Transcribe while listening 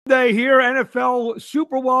Day here, NFL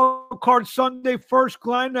Super Wild Card Sunday. First,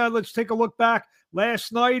 Glenn, let's take a look back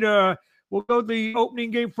last night. We'll go to the opening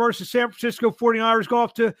game first. The San Francisco 49ers go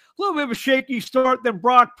off to a little bit of a shaky start. Then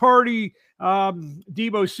Brock Purdy,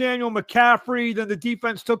 Deebo Samuel, McCaffrey. Then the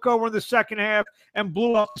defense took over in the second half and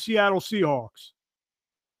blew up the Seattle Seahawks.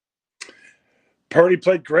 Purdy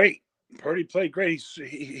played great.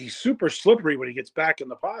 He's super slippery when he gets back in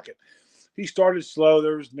the pocket. He started slow.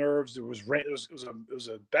 There was nerves. There was rain. It was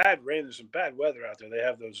a bad rain. There's some bad weather out there. They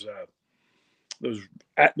have those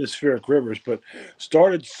atmospheric rivers, but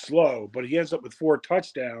started slow. But he ends up with 4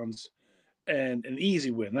 touchdowns and an easy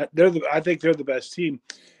win. I think they're the best team.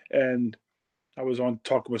 And I was on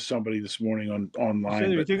talking with somebody this morning online. So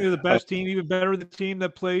you think they're the best team, even better than the team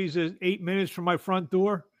that plays 8 minutes from my front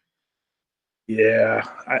door? Yeah,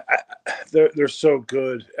 they're so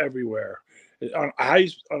good everywhere. On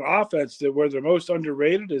offense, where they're most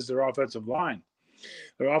underrated is their offensive line.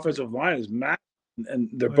 Their offensive line is massive,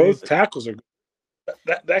 and they're both tackles are good.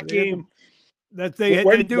 That game. They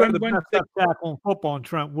do have the best tackle in football in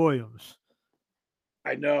Trent Williams.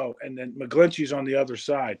 I know, and then McGlinchey's on the other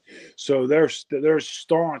side, so they're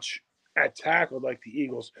staunch at tackle like the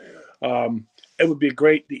Eagles. It would be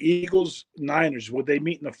great. The Eagles-Niners, would they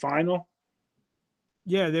meet in the final?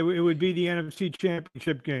 Yeah, it would be the NFC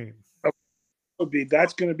Championship game.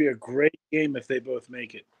 That's going to be a great game if they both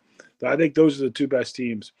make it. I think those are the 2 best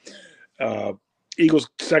teams. Eagles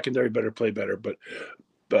secondary better play better, but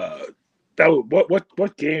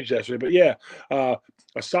what games yesterday? But yeah, a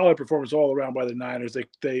solid performance all around by the Niners.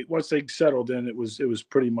 They once they settled in, it was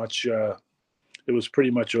pretty much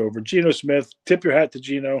over. Geno Smith, tip your hat to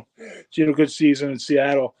Geno. Geno, good season in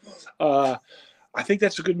Seattle. I think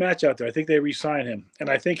that's a good match out there. I think they re-sign him, and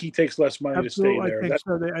I think he takes less money to stay there.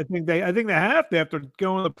 I think they have to after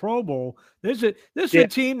going to the Pro Bowl. This is a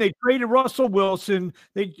team. They traded Russell Wilson.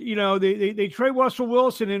 They trade Russell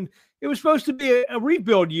Wilson, and it was supposed to be a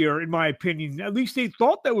rebuild year, in my opinion. At least they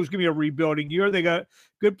thought that was going to be a rebuilding year. They got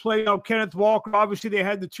good play out Kenneth Walker. Obviously, they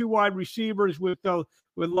had the 2 wide receivers with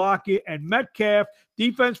Lockett and Metcalf.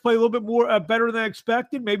 Defense played a little bit more better than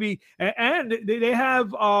expected, maybe, and they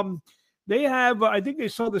have. They have, I think they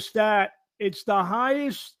saw the stat, it's the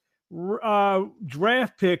highest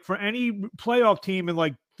draft pick for any playoff team in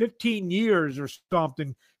like 15 years or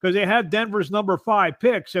something, because they have Denver's number 5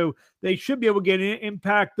 pick. So they should be able to get an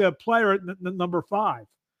impact player at number 5.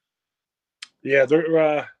 Yeah,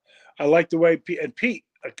 I like the way Pete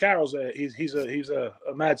Carroll's he's a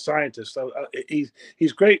mad scientist.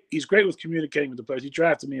 He's great. He's great with communicating with the players. He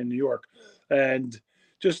drafted me in New York, and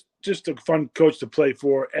just a fun coach to play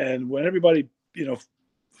for. And when everybody,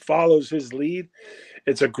 follows his lead,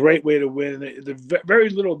 it's a great way to win. The very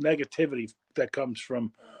little negativity that comes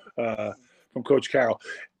from Coach Carroll.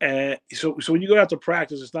 And so when you go out to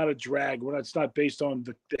practice, it's not a drag. It's not based on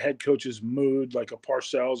the head coach's mood, like a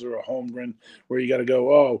Parcells or a Holmgren, where you got to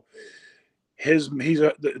go,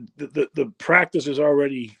 the practice is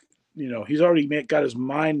already, he's already got his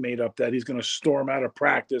mind made up that he's going to storm out of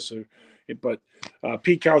practice. But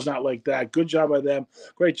Pete Carroll's not like that. Good job by them.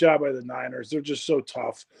 Great job by the Niners. They're just so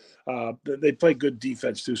tough. They play good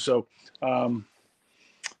defense too. So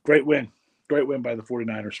great win by the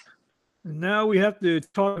 49ers. Now we have to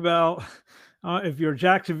talk about if you're a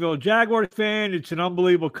Jacksonville Jaguars fan, it's an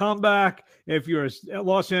unbelievable comeback. If you're a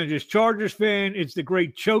Los Angeles Chargers fan, it's the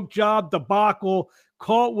great choke job debacle.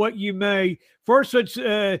 Call it what you may. First, it's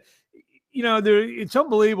it's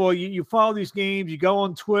unbelievable. You follow these games. You go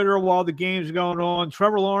on Twitter while the games are going on.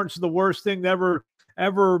 Trevor Lawrence is the worst thing to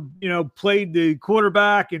ever played the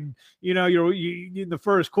quarterback, and you're in the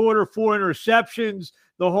first quarter, 4 interceptions,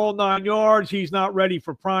 the whole 9 yards. He's not ready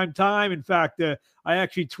for prime time. In fact, I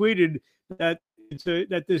actually tweeted that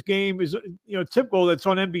that this game is typical. That's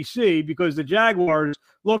on NBC because the Jaguars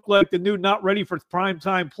look like the new not ready for prime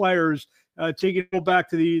time players. Taking it back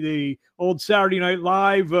to the old Saturday Night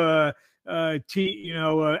Live.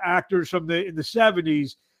 Actors from in the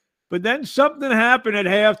 70s. But then something happened at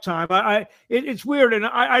halftime. It's weird, and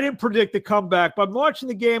I didn't predict the comeback, but I'm watching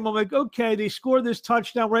the game. I'm like, okay, they scored this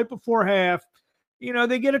touchdown right before half.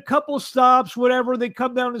 They get a couple stops, whatever. They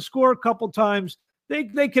come down and score a couple times.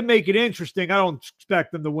 They can make it interesting. I don't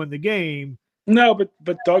expect them to win the game. No, but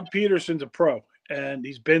Doug Peterson's a pro, and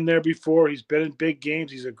he's been there before. He's been in big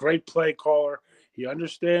games. He's a great play caller. He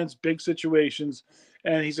understands big situations.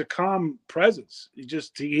 And he's a calm presence.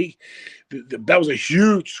 That was a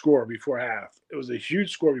huge score before half. It was a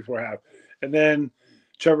huge score before half. And then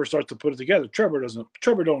Trevor starts to put it together. Trevor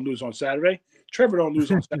don't lose on Saturday. Trevor don't lose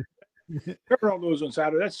on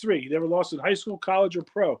Saturday. That's 3. He never lost in high school, college, or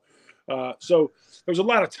pro. So there was a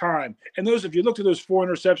lot of time. And those, if you looked at those 4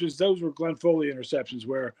 interceptions, those were Glenn Foley interceptions,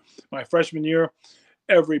 where my freshman year,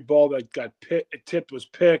 every ball that got tipped was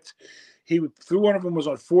picked. He threw one of them was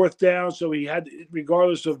on 4th down, so he had,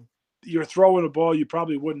 regardless of you're throwing a ball you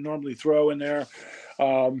probably wouldn't normally throw in there.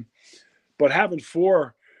 But having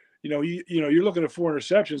 4, you're looking at 4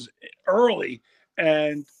 interceptions early,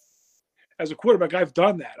 and as a quarterback, I've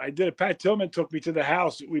done that. I did it. Pat Tillman took me to the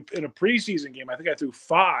house. In a preseason game, I think I threw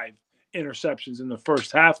 5 interceptions in the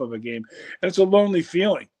first half of a game, and it's a lonely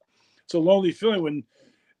feeling. It's a lonely feeling when,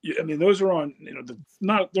 those are on.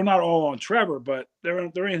 They're not all on Trevor, but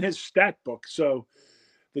they're in his stat book. So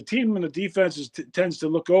the team and the defense tends to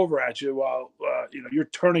look over at you while you're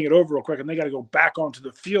turning it over real quick, and they got to go back onto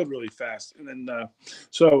the field really fast. And then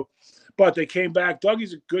but they came back.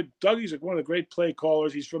 Dougie's one of the great play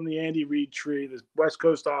callers. He's from the Andy Reid tree, the West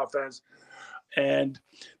Coast offense, and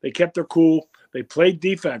they kept their cool. They played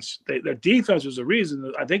defense. Their defense was the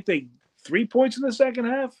reason. I think 3 points in the second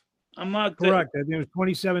half. I'm not correct. I think it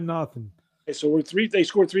was 27-0. So they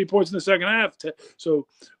scored 3 points in the second half. So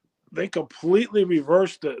they completely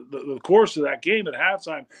reversed the course of that game at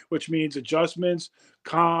halftime, which means adjustments,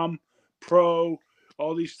 calm, pro,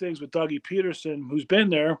 all these things with Dougie Peterson, who's been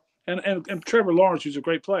there, and Trevor Lawrence, who's a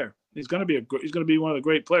great player. He's going to be one of the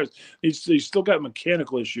great players. He's still got a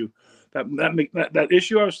mechanical issue. That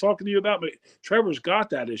issue I was talking to you about, but Trevor's got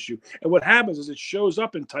that issue. And what happens is it shows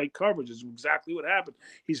up in tight coverage. Is exactly what happened.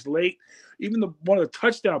 He's late. Even one of the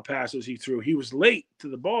touchdown passes he threw, he was late to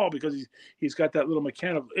the ball because he's got that little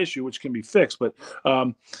mechanical issue, which can be fixed. But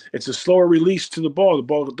it's a slower release to the ball. The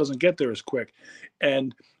ball doesn't get there as quick.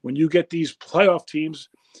 And when you get these playoff teams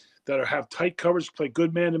that have tight coverage, play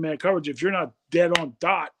good man-to-man coverage, if you're not dead on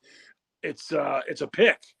dot, it's a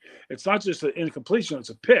pick. It's not just an incompletion;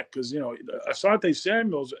 it's a pick because Asante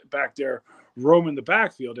Samuel's back there roaming the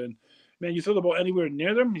backfield, and man, you throw the ball anywhere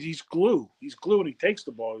near them, he's glue. He's glue, and he takes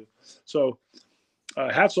the ball. So,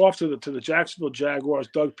 hats off to the Jacksonville Jaguars,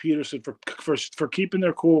 Doug Peterson for keeping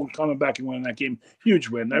their cool and coming back and winning that game. Huge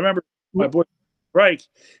win. I remember my boy Reich.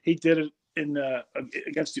 He did it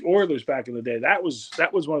against the Oilers back in the day. That was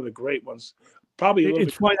one of the great ones. Probably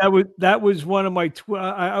it's funny that was one of my.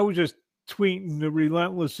 I was just tweeting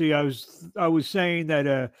relentlessly. I was saying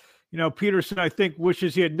that Peterson, I think,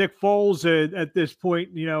 wishes he had Nick Foles at this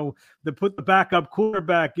point, to put the backup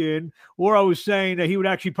quarterback in. Or I was saying that he would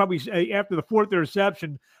actually probably say after the 4th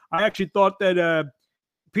interception, I actually thought that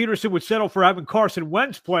Peterson would settle for having Carson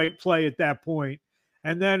Wentz play at that point.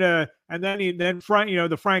 And then Frank,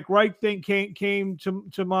 the Frank Reich thing came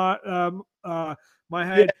to my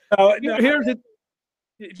head. Here's it.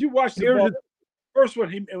 If you watch the first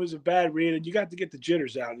one, it was a bad read, and you got to get the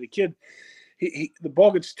jitters out. The kid, the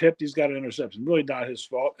ball gets tipped. He's got an interception. Really not his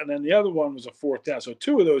fault. And then the other one was a 4th down. So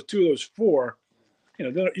two of those 4,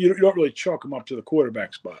 you don't really chalk them up to the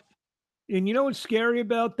quarterback spot. And you know what's scary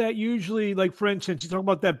about that? Usually, like, for instance, you talk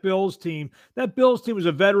about that Bills team. That Bills team was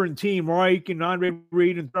a veteran team, Reich and Andre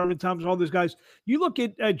Reed and Thurman Thompson, all those guys. You look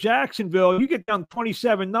at Jacksonville, you get down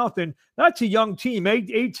 27-0. That's a young team.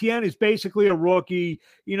 ATN is basically a rookie.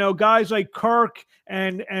 Guys like Kirk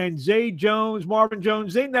and Zay Jones, Marvin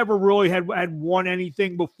Jones, they never really had won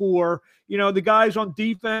anything before. The guys on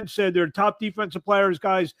defense, their top defensive players,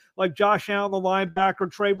 guys like Josh Allen, the linebacker,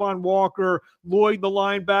 Trayvon Walker, Lloyd, the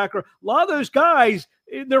linebacker. A lot of those guys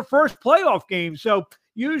in their first playoff game. So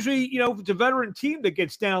usually, if it's a veteran team that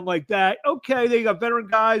gets down like that, okay, they got veteran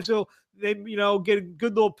guys. They get a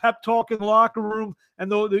good little pep talk in the locker room, and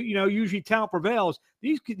usually talent prevails.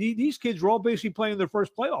 These kids were all basically playing their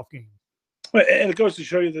first playoff game. And it goes to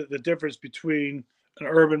show you the difference between an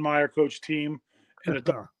Urban Meyer coach team and a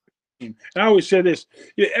team. And I always say this: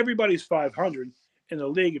 everybody's 500 in the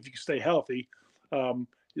league if you can stay healthy.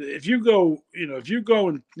 If you go, and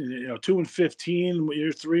 2-15,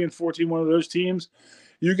 you're 3-14, one of those teams,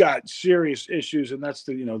 you got serious issues, and that's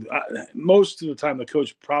most of the time the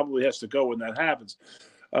coach probably has to go when that happens.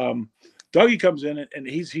 Dougie comes in and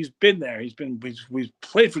he's been there. He's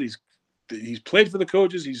played for these. He's played for the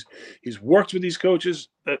coaches. He's worked with these coaches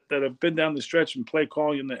that have been down the stretch and play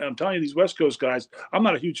calling. And I'm telling you, these West Coast guys, I'm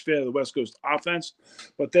not a huge fan of the West Coast offense,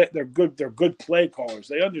 but they're good. They're good play callers.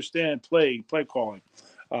 They understand play calling,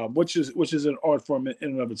 which is an art form in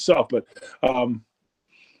and of itself. But but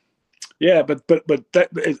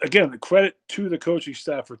that, again, the credit to the coaching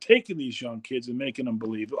staff for taking these young kids and making them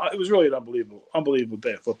believe. It was really an unbelievable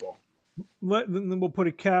day of football. Then we'll put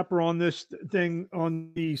a capper on this thing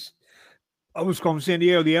on these. I was calling San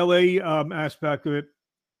Diego, the LA aspect of it.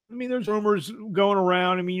 I mean, there's rumors going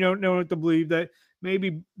around. I mean, you don't know what to believe that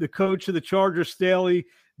maybe the coach of the Chargers, Staley,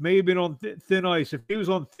 may have been on thin ice. If he was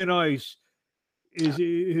on thin ice,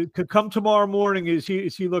 could come tomorrow morning? Is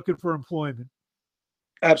he looking for employment?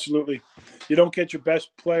 Absolutely. You don't get your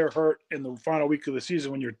best player hurt in the final week of the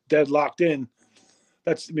season when you're dead locked in.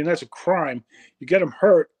 That's a crime. You get him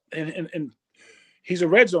hurt, and he's a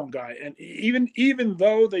red zone guy. And even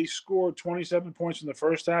though they scored 27 points in the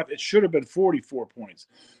first half, it should have been 44 points.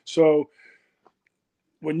 So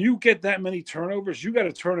when you get that many turnovers, you got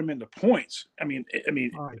to turn them into points. I mean, it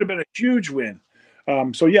would have been a huge win.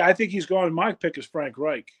 So yeah, I think he's gone. My pick is Frank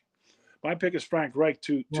Reich. My pick is Frank Reich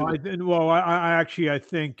I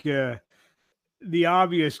think the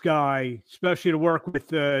obvious guy, especially to work with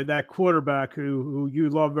that quarterback who you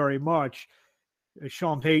love very much,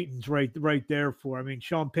 Sean Payton's right there for. I mean,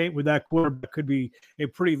 Sean Payton with that quarterback could be a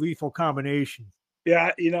pretty lethal combination.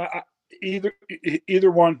 Yeah, either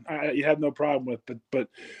one you have no problem with, but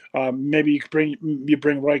maybe you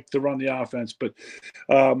bring Reich to run the offense, but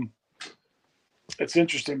it's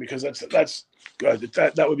interesting because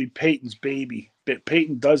that would be Peyton's baby.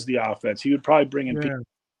 Peyton does the offense. He would probably bring in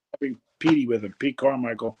Petey with him, Pete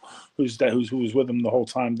Carmichael, who was with him the whole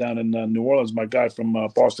time down in New Orleans. My guy from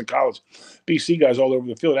Boston College, BC guys all over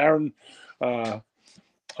the field. Aaron,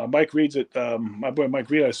 Mike Reed's at my boy Mike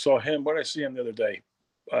Reed. I saw him. What did I see him the other day?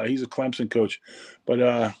 He's a Clemson coach,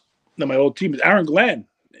 but my old team is Aaron Glenn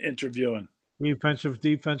interviewing.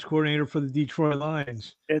 Defense coordinator for the Detroit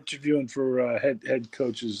Lions. Interviewing for head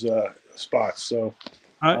coach's spots. So,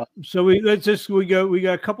 we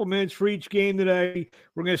got a couple minutes for each game today.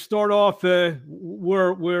 We're going to start off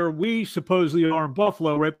where we supposedly are in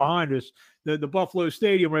Buffalo, right behind us. The Buffalo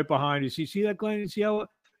Stadium right behind us. You see that, Glenn? You see how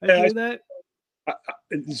I do that?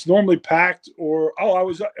 It's normally packed. I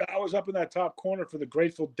was up in that top corner for the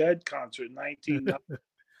Grateful Dead concert in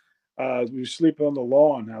 1990. We were sleeping on the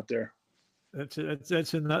lawn out there.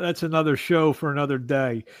 That's another show for another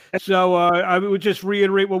day. So I would just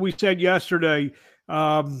reiterate what we said yesterday.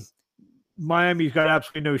 Miami's got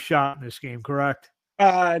absolutely no shot in this game, correct?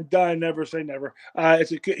 Never say never.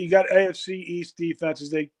 You got AFC East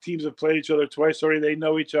defenses. Teams have played each other twice already. They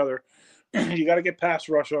know each other. You got to get pass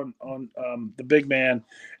rush on the big man,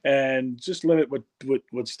 and just limit what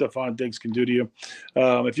Stephon Diggs can do to you.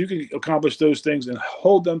 If you can accomplish those things and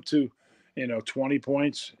hold them to 20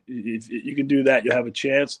 points. If you can do that, you'll have a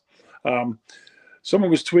chance. Someone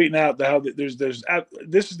was tweeting out how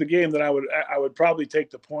this is the game that I would probably take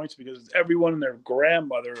the points because everyone and their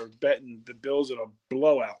grandmother are betting the Bills in a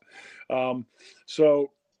blowout.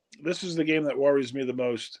 So this is the game that worries me the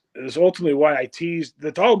most. It's ultimately why I teased.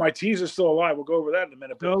 My tease is still alive. We'll go over that in a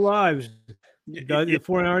minute. Still alive. The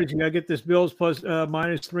 49ers, you got to get this Bills plus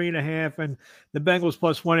minus 3.5 and the Bengals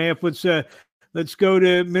plus 1.5. Let's go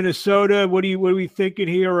to Minnesota. What are we thinking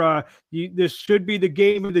here? This should be the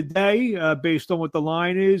game of the day, based on what the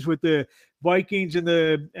line is. With the Vikings and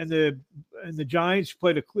the Giants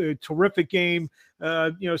played a terrific game,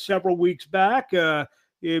 several weeks back.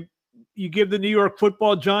 You give the New York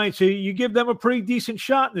Football Giants, you give them a pretty decent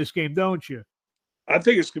shot in this game, don't you? I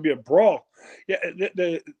think it's going to be a brawl. Yeah,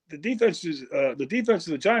 the defense of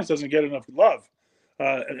the Giants doesn't get enough love.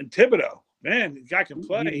 And Thibodeau, man, the guy can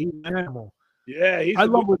play. He's an animal. Yeah, I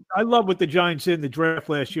love what the Giants did in the draft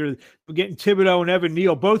last year. Getting Thibodeau and Evan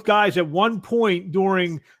Neal, both guys at one point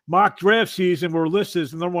during mock draft season were listed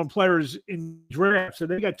as the number one players in draft. So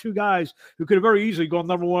they got two guys who could have very easily gone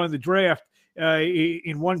number one in the draft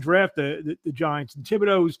in one draft. The Giants, and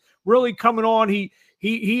Thibodeau's really coming on. He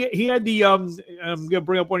had the I'm gonna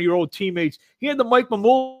bring up one of your old teammates. He had the Mike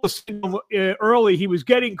Mamula syndrome early. He was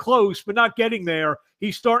getting close, but not getting there.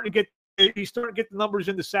 He's starting to get the numbers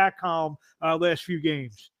in the sack column last few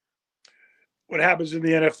games. What happens in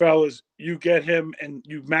the NFL is you get him and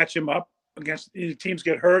you match him up against teams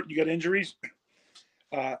get hurt, you get injuries.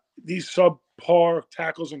 These subpar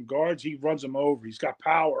tackles and guards, he runs them over. He's got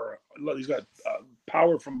power. He's got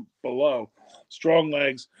power from below, strong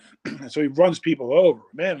legs. So he runs people over.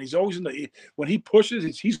 Man, he's always when he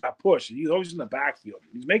pushes, he's got push. He's always in the backfield.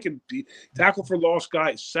 He's making the tackle for loss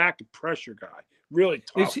guy, sack and pressure guy. Really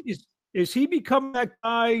tough. Is he becoming that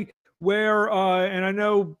guy where, and I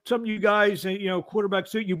know some of you guys,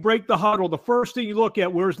 quarterbacks, you break the huddle. The first thing you look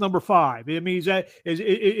at, where's number 5? I mean,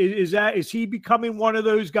 is he becoming one of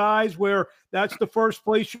those guys where that's the first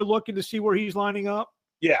place you're looking to see where he's lining up?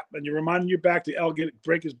 Yeah, and you're reminding your back to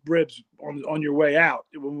break his ribs on your way out.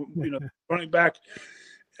 Running back,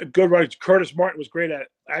 a good running. Curtis Martin was great at it.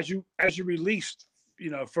 As you released,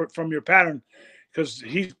 from your pattern, because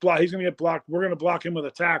he's going to get blocked. We're going to block him with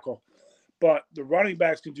a tackle. but the running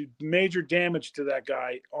backs can do major damage to that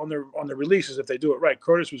guy on their releases if they do it right.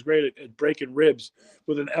 Curtis was great at breaking ribs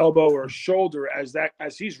with an elbow or a shoulder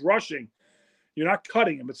as he's rushing. You're not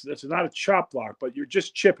cutting him. It's not a chop block, but you're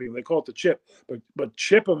just chipping. They call it the chip. But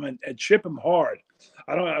chip him and chip him hard.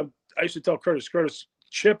 I used to tell Curtis,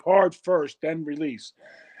 chip hard first, then release.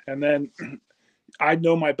 And then I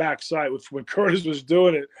know my backside. When Curtis was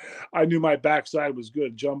doing it, I knew my backside was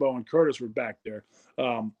good. Jumbo and Curtis were back there.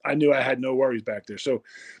 I knew I had no worries back there. So,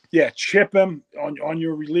 yeah, chip him on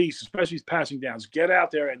your release, especially passing downs. Get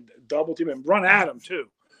out there and double team and run at him too.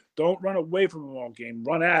 Don't run away from him all game.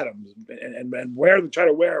 Run at him and try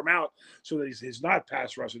to wear him out so that he's not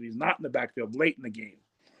pass rushing. He's not in the backfield late in the game.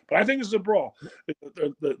 But I think it's a brawl.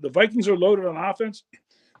 The Vikings are loaded on offense.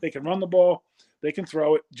 They can run the ball. They can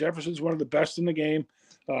throw it. Jefferson's one of the best in the game.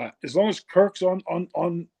 As long as Kirk's on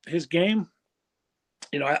his game,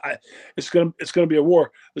 it's gonna be a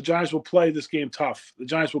war. The Giants will play this game tough.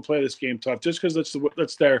 Just because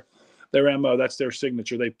that's their MO. That's their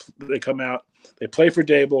signature. They come out. They play for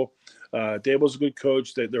Dable. Dable's a good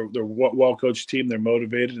coach. They're a well-coached team. They're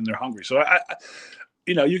motivated and they're hungry. So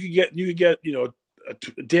you could get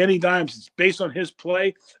Danny Dimes based on his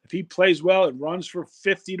play. If he plays well and runs for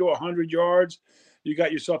 50 to 100 yards, you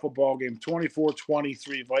got yourself a ball game.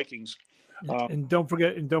 24-23 Vikings. And don't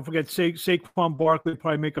forget Saquon Barkley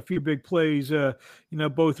probably make a few big plays.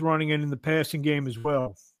 Both running and in the passing game as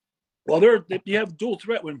well. Well, you have dual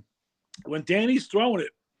threat when Danny's throwing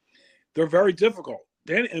it. They're very difficult.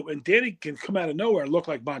 Danny can come out of nowhere and look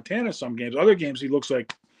like Montana some games. Other games he looks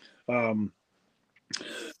like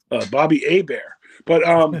Bobby Abear. But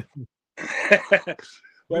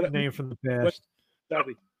name from the past.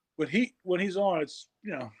 When he's on, it's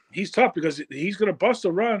he's tough because he's going to bust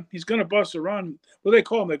a run. He's going to bust a run. What do they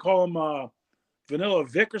call him? They call him Vanilla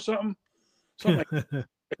Vic or something. Something like that.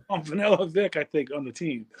 They call him Vanilla Vic, I think, on the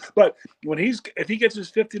team. But if he gets his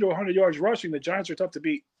 50 to 100 yards rushing, the Giants are tough to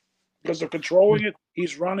beat because they're controlling it.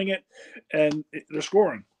 He's running it, and they're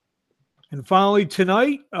scoring. And finally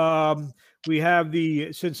tonight, we have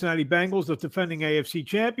the Cincinnati Bengals, the defending AFC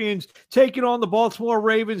champions, taking on the Baltimore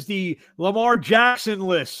Ravens, the Lamar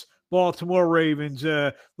Jackson-less Baltimore Ravens.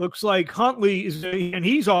 Looks like Huntley and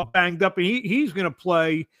he's all banged up, and he's going to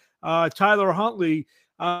play. Tyler Huntley.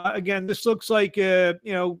 Again, this looks like going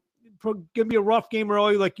to be a rough game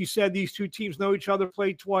early. Like you said, these two teams know each other,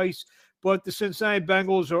 played twice, but the Cincinnati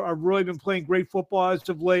Bengals are really been playing great football as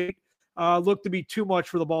of late. Look to be too much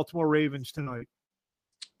for the Baltimore Ravens tonight.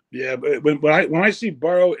 Yeah, but when I see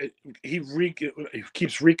Burrow, he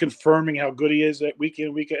keeps reconfirming how good he is that week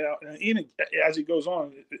in, week out, and even as he goes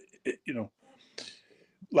on,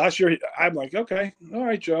 last year I'm like, okay, all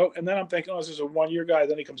right, Joe, and then I'm thinking, this is a 1-year guy.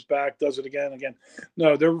 Then he comes back, does it again.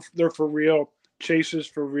 No, they're for real. Chase is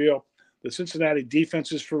for real. The Cincinnati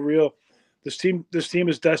defense is for real. This team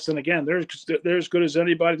is destined again. They're as good as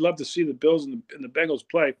anybody. Love to see the Bills and the Bengals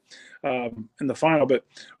play in the final,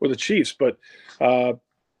 or the Chiefs. But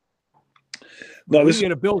no, we can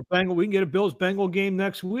get a Bills Bengal game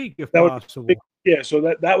next week if possible. So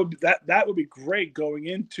that would be great going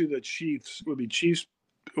into the Chiefs. Would be Chiefs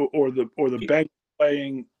or the Bengals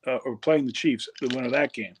playing the Chiefs, the winner of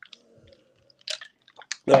that game.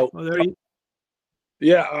 So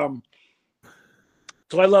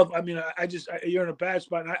So you're in a bad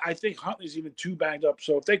spot. And I think Huntley's even too banged up.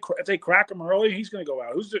 So if they crack him early, he's going to go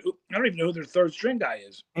out. I don't even know who their third string guy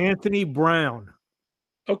is. Anthony Brown.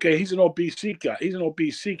 Okay, he's an old BC guy. He's an old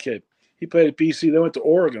BC kid. He played at BC. They went to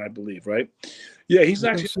Oregon, I believe, right? Yeah, he's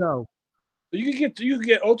actually. So you can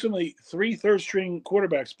get ultimately 3 third-string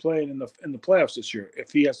quarterbacks playing in the playoffs this year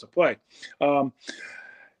if he has to play.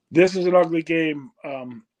 This is an ugly game.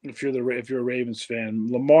 If you're a Ravens fan,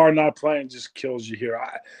 Lamar not playing just kills you here.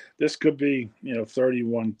 This could be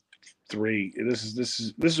 31-3. This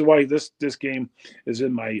is why this game is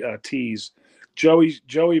in my tease.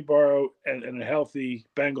 Joey Burrow and a healthy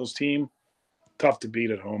Bengals team, tough to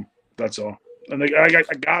beat at home. That's all. And I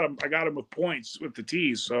got him with points with the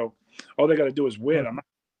tease. So all they got to do is win.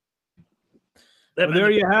 There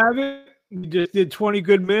you have it. You just did 20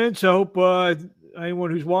 good minutes. I hope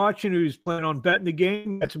anyone who's watching, who's planning on betting the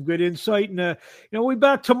game, had some good insight. And we'll be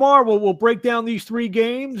back tomorrow. We'll break down these 3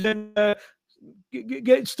 games and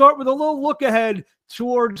start with a little look ahead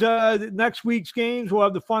towards next week's games. We'll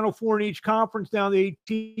have the Final 4 in each conference down to 8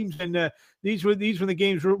 teams, and these were the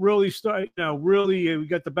games that really start. Really, we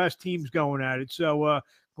got the best teams going at it. So,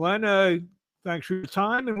 Glenn, thanks for your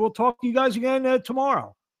time, and we'll talk to you guys again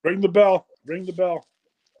tomorrow. Ring the bell. Ring the bell.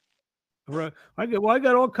 Right. I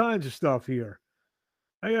got all kinds of stuff here.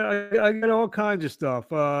 I got all kinds of stuff.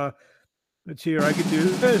 Let's hear. I can do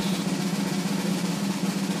this.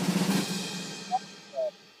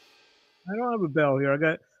 sound of a bell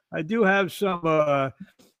here. I do have some. I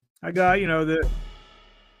got the.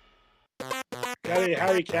 Got any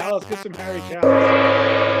Harry Cal? Let's get some Harry Cal.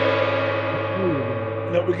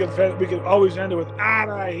 No, we can always end it with "out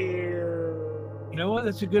of here." You know what?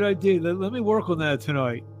 That's a good idea. Let me work on that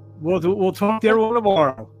tonight. We'll talk to everyone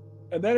tomorrow. And then